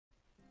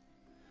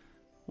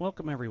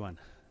Welcome everyone.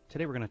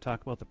 Today we're going to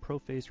talk about the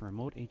Pro-face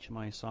Remote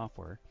HMI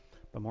software,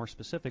 but more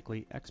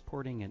specifically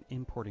exporting and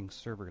importing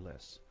server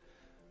lists.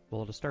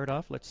 Well, to start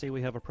off, let's say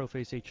we have a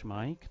Pro-face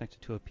HMI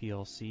connected to a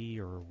PLC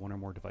or one or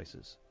more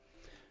devices.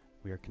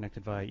 We are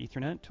connected via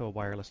Ethernet to a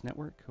wireless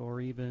network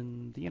or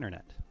even the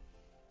internet.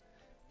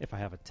 If I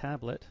have a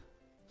tablet,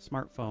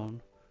 smartphone,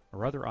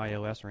 or other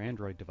iOS or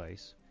Android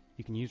device,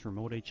 you can use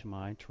Remote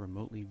HMI to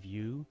remotely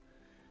view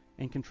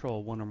and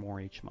control one or more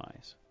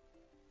HMIs.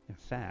 In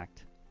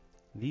fact,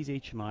 these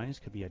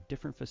HMIs could be at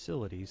different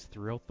facilities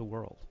throughout the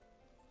world.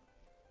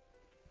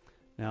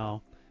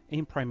 Now,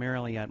 aimed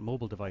primarily at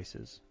mobile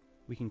devices,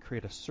 we can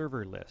create a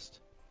server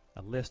list,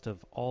 a list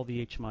of all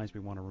the HMIs we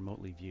want to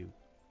remotely view.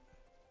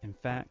 In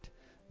fact,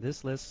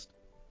 this list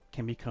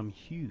can become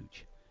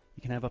huge.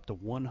 You can have up to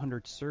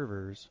 100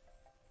 servers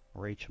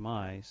or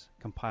HMIs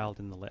compiled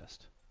in the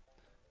list.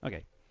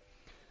 Okay,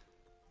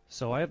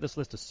 so I have this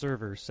list of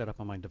servers set up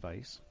on my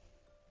device.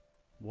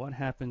 What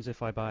happens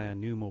if I buy a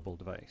new mobile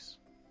device?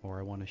 Or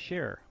I want to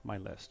share my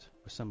list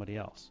with somebody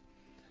else?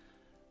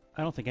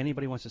 I don't think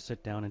anybody wants to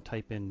sit down and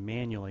type in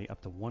manually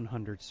up to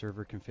 100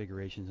 server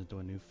configurations into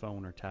a new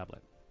phone or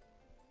tablet.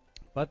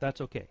 But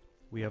that's okay.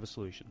 We have a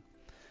solution.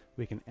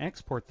 We can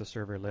export the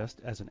server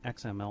list as an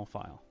XML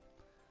file.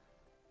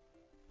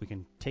 We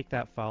can take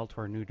that file to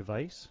our new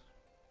device,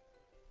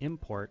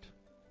 import,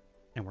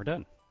 and we're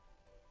done.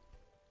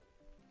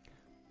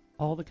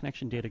 All the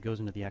connection data goes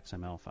into the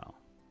XML file.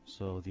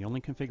 So the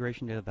only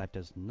configuration data that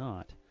does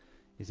not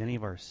is any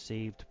of our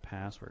saved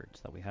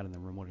passwords that we had in the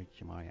Remote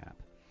HMI app.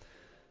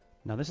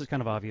 Now this is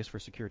kind of obvious for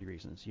security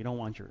reasons. You don't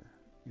want your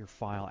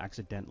file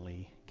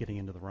accidentally getting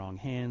into the wrong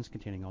hands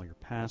containing all your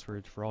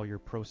passwords for all your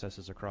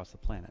processes across the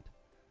planet.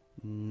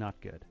 Not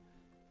good.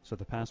 So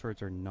the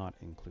passwords are not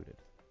included.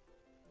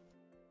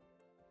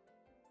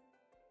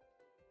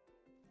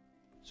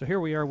 So here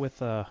we are with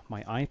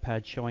my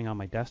iPad showing on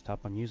my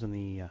desktop. I'm using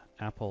the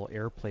Apple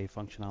AirPlay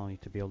functionality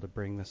to be able to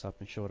bring this up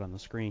and show it on the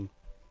screen.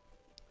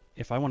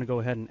 If I want to go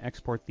ahead and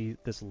export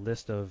this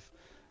list of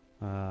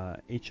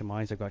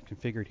HMIs I've got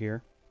configured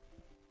here,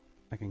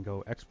 I can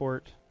go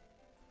export,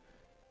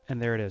 and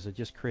there it is. It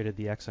just created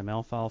the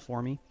XML file for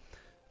me.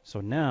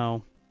 So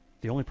now,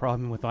 the only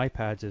problem with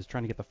iPads is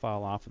trying to get the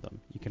file off of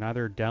them. You can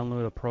either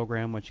download a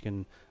program which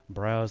can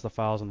browse the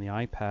files on the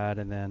iPad,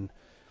 and then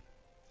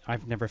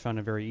I've never found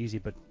it very easy,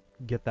 but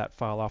get that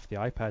file off the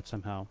iPad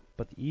somehow.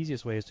 But the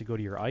easiest way is to go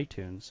to your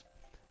iTunes.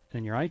 And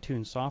in your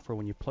iTunes software,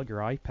 when you plug your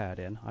iPad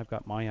in, I've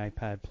got my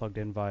iPad plugged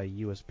in via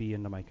USB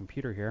into my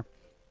computer here,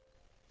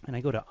 and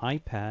I go to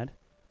iPad,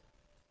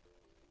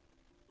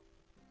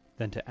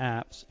 then to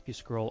Apps. If you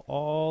scroll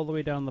all the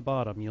way down the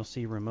bottom, you'll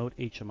see Remote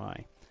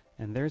HMI.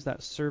 And there's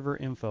that server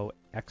info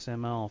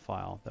XML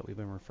file that we've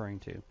been referring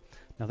to.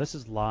 Now this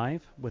is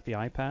live with the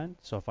iPad,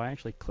 so if I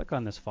actually click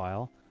on this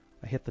file,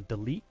 I hit the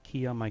delete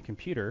key on my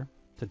computer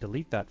to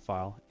delete that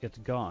file, it's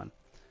gone.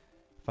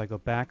 If I go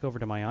back over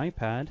to my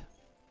iPad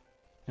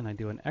and I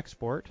do an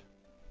export,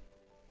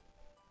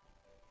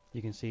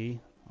 you can see,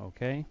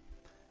 okay,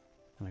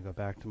 and I go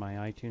back to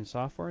my iTunes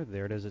software,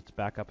 there it is, it's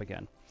back up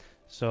again.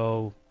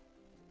 So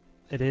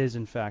it is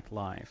in fact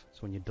live.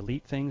 So when you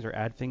delete things or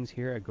add things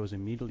here, it goes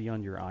immediately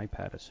on your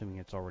iPad, assuming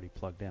it's already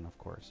plugged in, of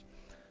course.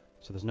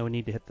 So there's no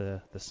need to hit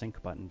the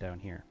sync button down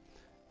here.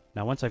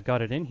 Now once I've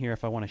got it in here,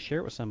 if I want to share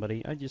it with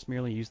somebody, I just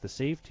merely use the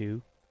Save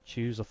To,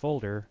 choose a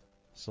folder,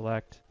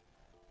 select,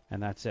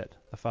 and that's it.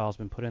 The file's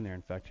been put in there.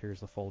 In fact, here's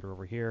the folder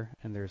over here,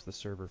 and there's the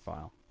server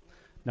file.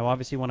 Now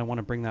obviously when I want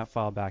to bring that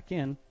file back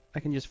in, I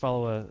can just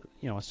follow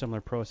a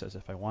similar process.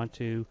 If I want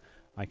to,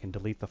 I can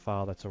delete the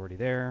file that's already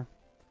there,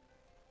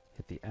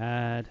 hit the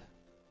add,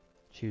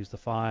 choose the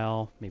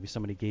file, maybe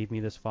somebody gave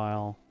me this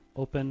file,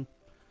 open,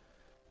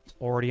 it's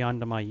already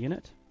onto my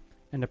unit.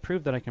 And to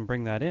prove that I can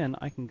bring that in,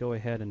 I can go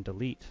ahead and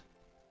delete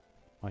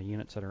my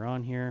units that are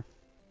on here.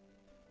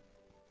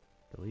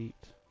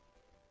 Delete.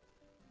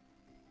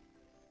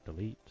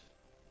 Delete.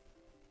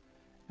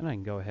 And I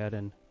can go ahead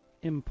and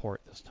import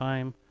this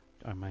time.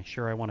 Am I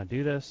sure I want to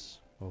do this?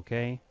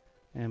 Okay.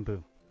 And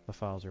boom, the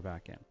files are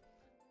back in.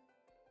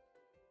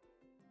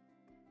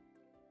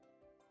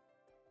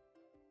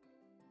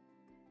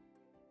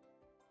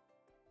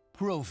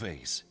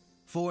 Pro-face,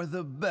 for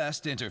the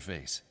best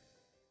interface.